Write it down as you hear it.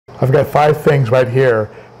I've got 5 things right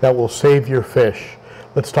here that will save your fish.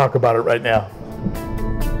 Let's talk about it right now.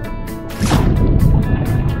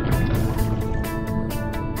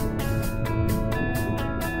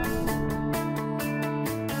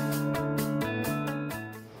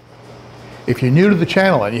 If you're new to the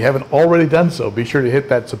channel and you haven't already done so, be sure to hit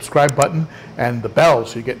that subscribe button and the bell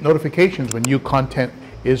so you get notifications when new content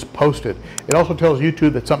is posted. It also tells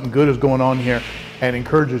YouTube that something good is going on here and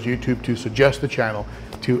encourages YouTube to suggest the channel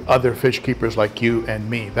to other fish keepers like you and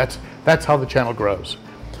me. That's how the channel grows.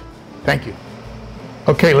 Thank you.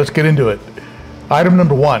 Okay, let's get into it. Item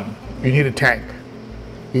number 1, you need a tank.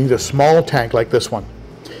 You need a small tank like this one.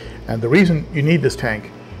 And the reason you need this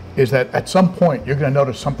tank is that at some point you're going to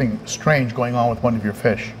notice something strange going on with one of your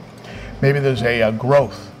fish. Maybe there's a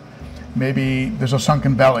growth, maybe there's a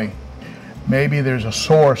sunken belly, maybe there's a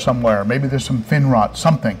sore somewhere, maybe there's some fin rot,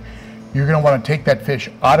 something. You're going to want to take that fish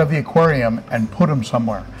out of the aquarium and put him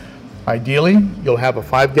somewhere. Ideally, you'll have a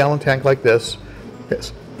 5-gallon tank like this.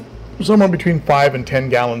 Somewhere between 5 and 10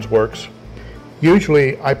 gallons works.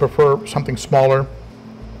 Usually I prefer something smaller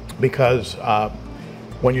because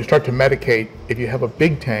when you start to medicate, if you have a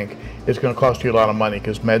big tank, it's going to cost you a lot of money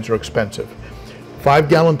because meds are expensive.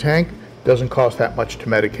 5-gallon tank doesn't cost that much to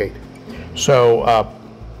medicate. So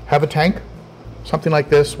have a tank. Something like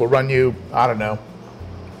this will run you, I don't know,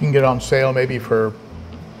 you can get it on sale maybe for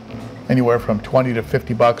anywhere from 20 to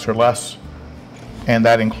 50 bucks or less. And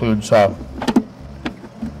that includes a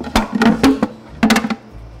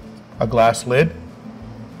glass lid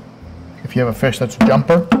if you have a fish that's a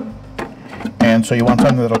jumper. And so you want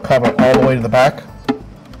something that'll cover all the way to the back.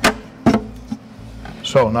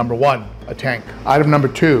 So number 1, a tank. Item number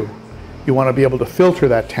 2, you want to be able to filter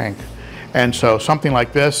that tank. And so something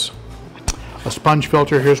like this, a sponge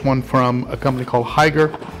filter. Here's one from a company called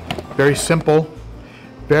Higer. Very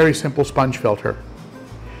simple sponge filter.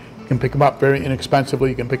 You can pick them up very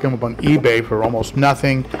inexpensively. You can pick them up on eBay for almost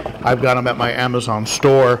nothing. I've got them at my Amazon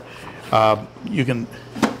store. You can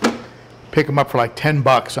pick them up for like 10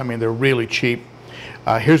 bucks. I mean, they're really cheap.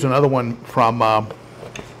 Here's another one from my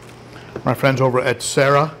friends over at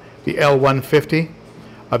Sarah, the L150.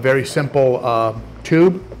 A very simple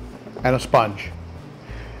tube and a sponge.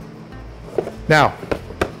 Now,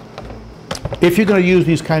 if you're going to use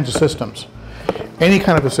these kinds of systems, any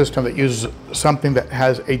kind of a system that uses something that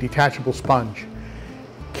has a detachable sponge,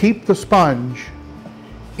 keep the sponge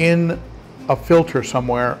in a filter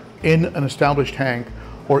somewhere, in an established tank,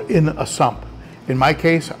 or in a sump. In my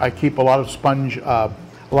case, I keep a lot of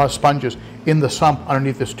sponges in the sump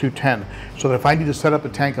underneath this 210, so that if I need to set up the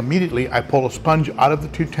tank immediately, I pull a sponge out of the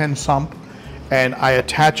 210 sump and I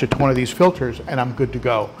attach it to one of these filters and I'm good to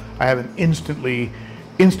go. I have an instantly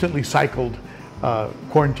cycled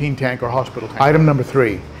quarantine tank or hospital tank. Item number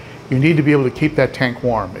 3, you need to be able to keep that tank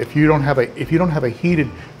warm. If you don't have a heated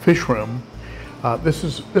fish room,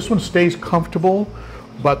 this one stays comfortable,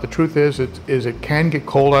 but the truth is it can get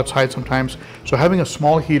cold outside sometimes. So having a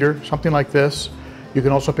small heater, something like this. You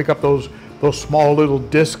can also pick up those small little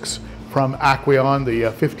discs from Aqueon, the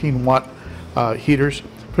 15-watt heaters.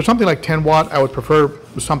 For something like 10 watt, I would prefer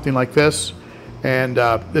something like this. And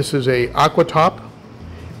this is a Aqua Top,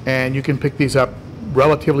 and you can pick these up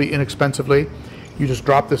relatively inexpensively. You just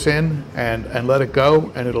drop this in and let it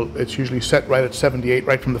go, and it's usually set right at 78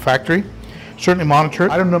 right from the factory. Certainly monitor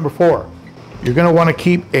it. Item number 4, you're going to want to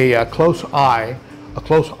keep a close eye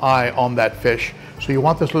on that fish. So you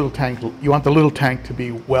want this little tank. You want the little tank to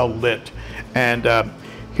be well lit. And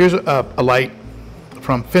here's a light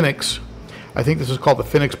from Phoenix. I think this is called the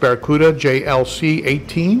Phoenix Barracuda JLC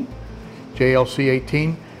 18. JLC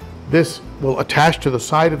 18. This will attach to the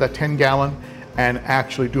side of that 10-gallon and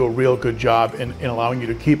actually do a real good job in allowing you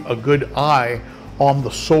to keep a good eye on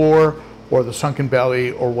the sore or the sunken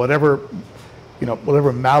belly or whatever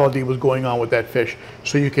malady was going on with that fish,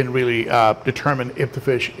 so you can really determine if the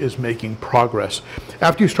fish is making progress.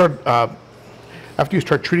 After you start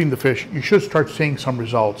treating the fish, you should start seeing some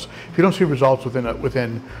results. If you don't see results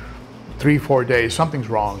within 3-4 days, something's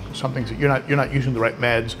wrong. You're not using the right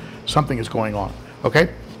meds. Something is going on.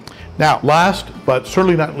 Okay. Now, last but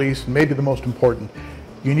certainly not least, maybe the most important,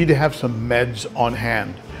 you need to have some meds on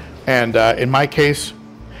hand. And in my case,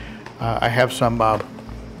 I have some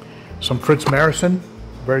Fritz Maricin,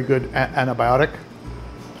 very good antibiotic.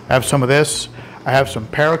 I have some of this. I have some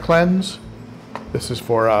Paracleanse. This is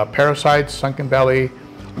for parasites, sunken belly,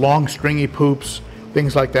 long stringy poops,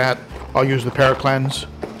 things like that. I'll use the Paracleanse.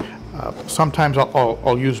 Sometimes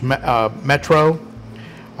I'll use Metro.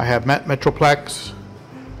 I have Metroplex,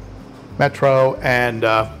 Metro, and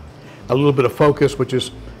a little bit of Focus, which is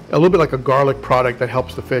a little bit like a garlic product that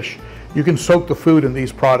helps the fish You can soak the food in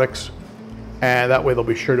these products, and that way they'll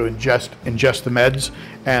be sure to ingest the meds,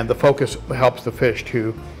 and the focus helps the fish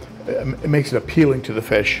to, it makes it appealing to the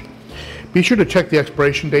fish. Be sure to check the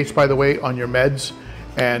expiration dates, by the way, on your meds,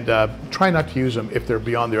 and try not to use them if they're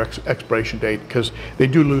beyond their expiration date, because they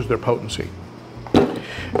do lose their potency.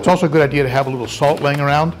 It's also a good idea to have a little salt laying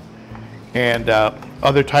around, and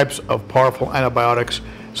other types of powerful antibiotics,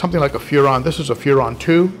 something like a Furon. This is a Furon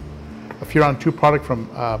 2 product from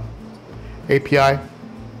API.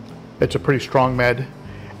 It's a pretty strong med,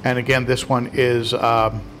 and again, this one is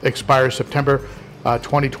expires September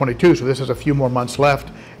 2022, so this has a few more months left,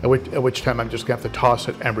 at which time I'm just going to have to toss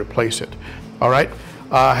it and replace it. All right,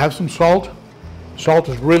 have some salt. Salt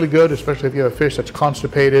is really good, especially if you have a fish that's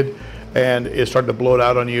constipated and is starting to bloat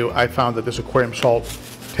out on you. I found that this aquarium salt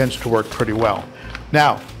tends to work pretty well.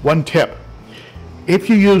 Now, one tip: if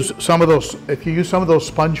you use some of those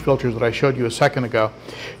sponge filters that I showed you a second ago,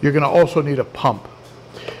 you're going to also need a pump.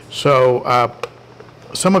 So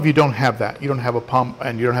some of you don't have that. You don't have a pump,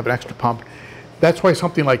 and you don't have an extra pump. That's why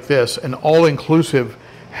something like this, an all-inclusive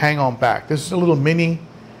hang-on back. This is a little mini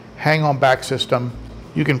hang-on back system.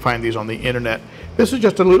 You can find these on the internet. This is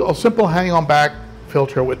just a simple hang-on back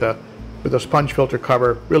filter with a sponge filter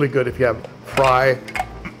cover. Really good if you have fry,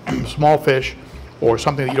 small fish, or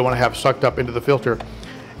something that you don't want to have sucked up into the filter.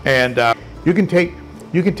 And you can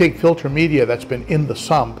take filter media that's been in the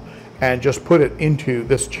sump and just put it into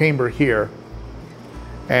this chamber here,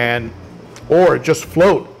 or just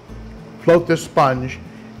float this sponge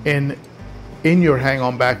in your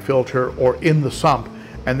hang-on back filter or in the sump,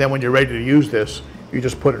 and then when you're ready to use this, you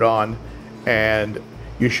just put it on and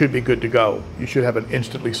you should be good to go. You should have an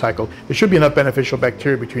instantly cycled. There should be enough beneficial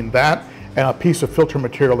bacteria between that and a piece of filter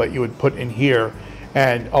material that you would put in here,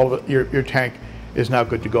 and your tank is now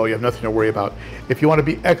good to go. You have nothing to worry about. If you want to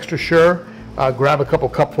be extra sure, grab a couple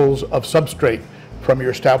cupfuls of substrate from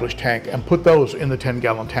your established tank and put those in the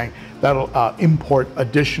 10-gallon tank. That'll import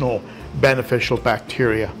additional beneficial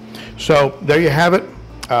bacteria. So there you have it.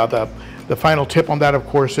 The final tip on that, of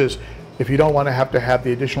course, is if you don't want to have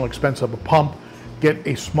the additional expense of a pump, get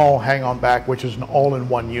a small hang-on back, which is an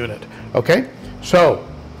all-in-one unit. Okay, so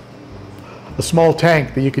a small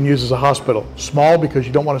tank that you can use as a hospital. Small because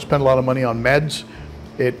you don't want to spend a lot of money on meds.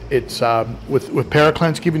 It's with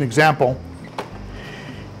Paracleanse. Give you an example.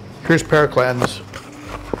 Here's Paracleanse.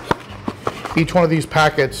 Each one of these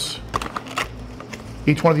packets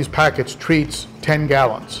treats 10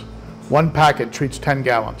 gallons. One packet treats 10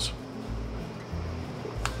 gallons.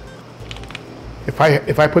 If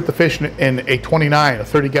I put the fish in a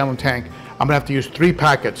 30-gallon tank, I'm gonna have to use 3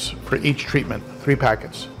 packets for each treatment, 3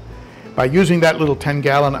 packets. By using that little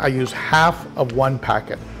 10-gallon, I use half of 1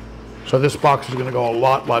 packet. So this box is gonna go a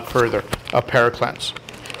lot further of Paracleanse.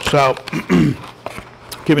 So,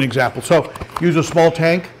 give an example. So, use a small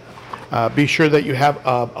tank. Be sure that you have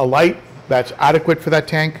a light that's adequate for that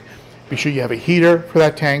tank. Be sure you have a heater for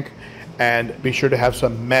that tank, and be sure to have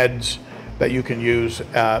some meds that you can use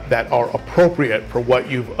that are appropriate for what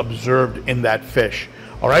you've observed in that fish.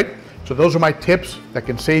 All right? So those are my tips that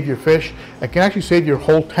can save your fish. It can actually save your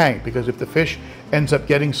whole tank, because if the fish ends up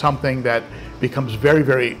getting something that becomes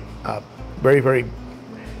very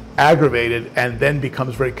aggravated and then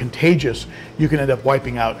becomes very contagious, you can end up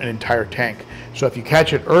wiping out an entire tank. So if you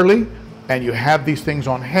catch it early and you have these things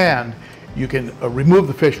on hand, you can remove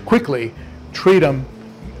the fish quickly, treat them,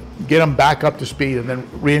 get them back up to speed, and then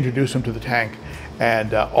reintroduce them to the tank,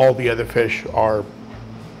 and all the other fish are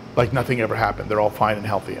like nothing ever happened. They're all fine and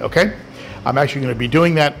healthy. Okay, I'm actually going to be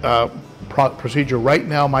doing that procedure right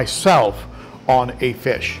now myself on a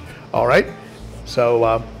fish. All right,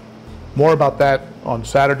 so more about that on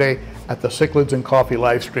Saturday at the Cichlids and Coffee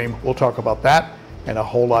live stream. We'll talk about that and a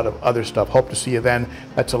whole lot of other stuff. Hope to see you then.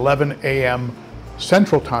 That's 11 a.m.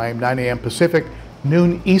 Central Time, 9 a.m. Pacific,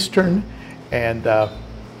 noon Eastern, and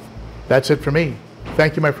that's it for me.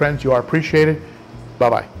 Thank you, my friends. You are appreciated.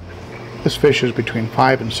 Bye-bye. This fish is between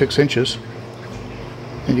 5 and 6 inches,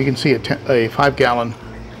 and you can see a 5-gallon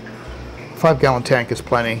tank is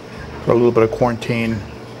plenty for a little bit of quarantine,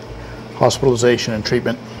 hospitalization, and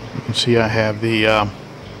treatment. You can see I have the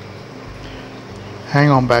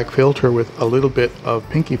hang-on back filter with a little bit of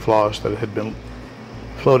pinky floss that had been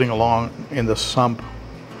floating along in the sump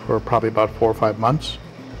for probably about 4 or 5 months.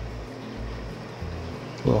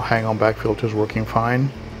 Little hang-on back filter is working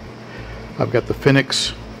fine. I've got the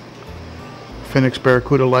Phoenix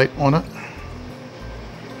Barracuda light on it.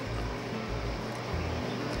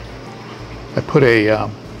 I put a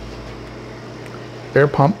air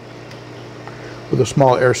pump with a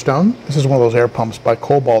small air stone. This is one of those air pumps by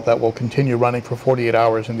Cobalt that will continue running for 48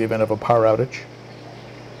 hours in the event of a power outage.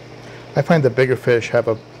 I find that bigger fish have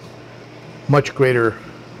a much greater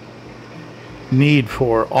need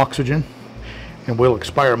for oxygen and will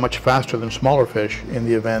expire much faster than smaller fish in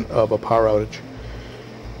the event of a power outage.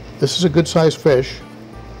 This is a good sized fish.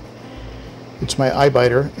 It's my eye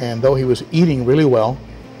biter, and though he was eating really well,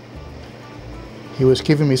 he was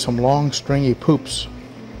giving me some long stringy poops,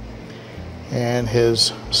 and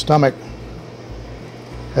his stomach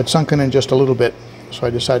had sunken in just a little bit, so I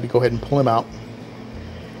decided to go ahead and pull him out,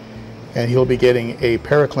 and he'll be getting a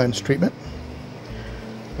paracleanse treatment.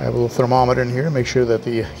 I have a little thermometer in here to make sure that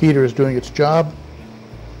the heater is doing its job.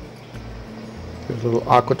 There's a little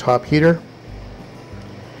aqua top heater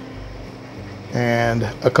and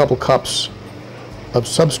a couple cups of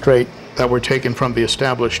substrate that were taken from the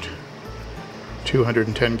established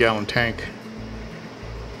 210-gallon tank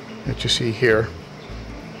that you see here,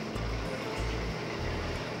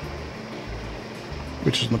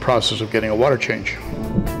 which is in the process of getting a water change.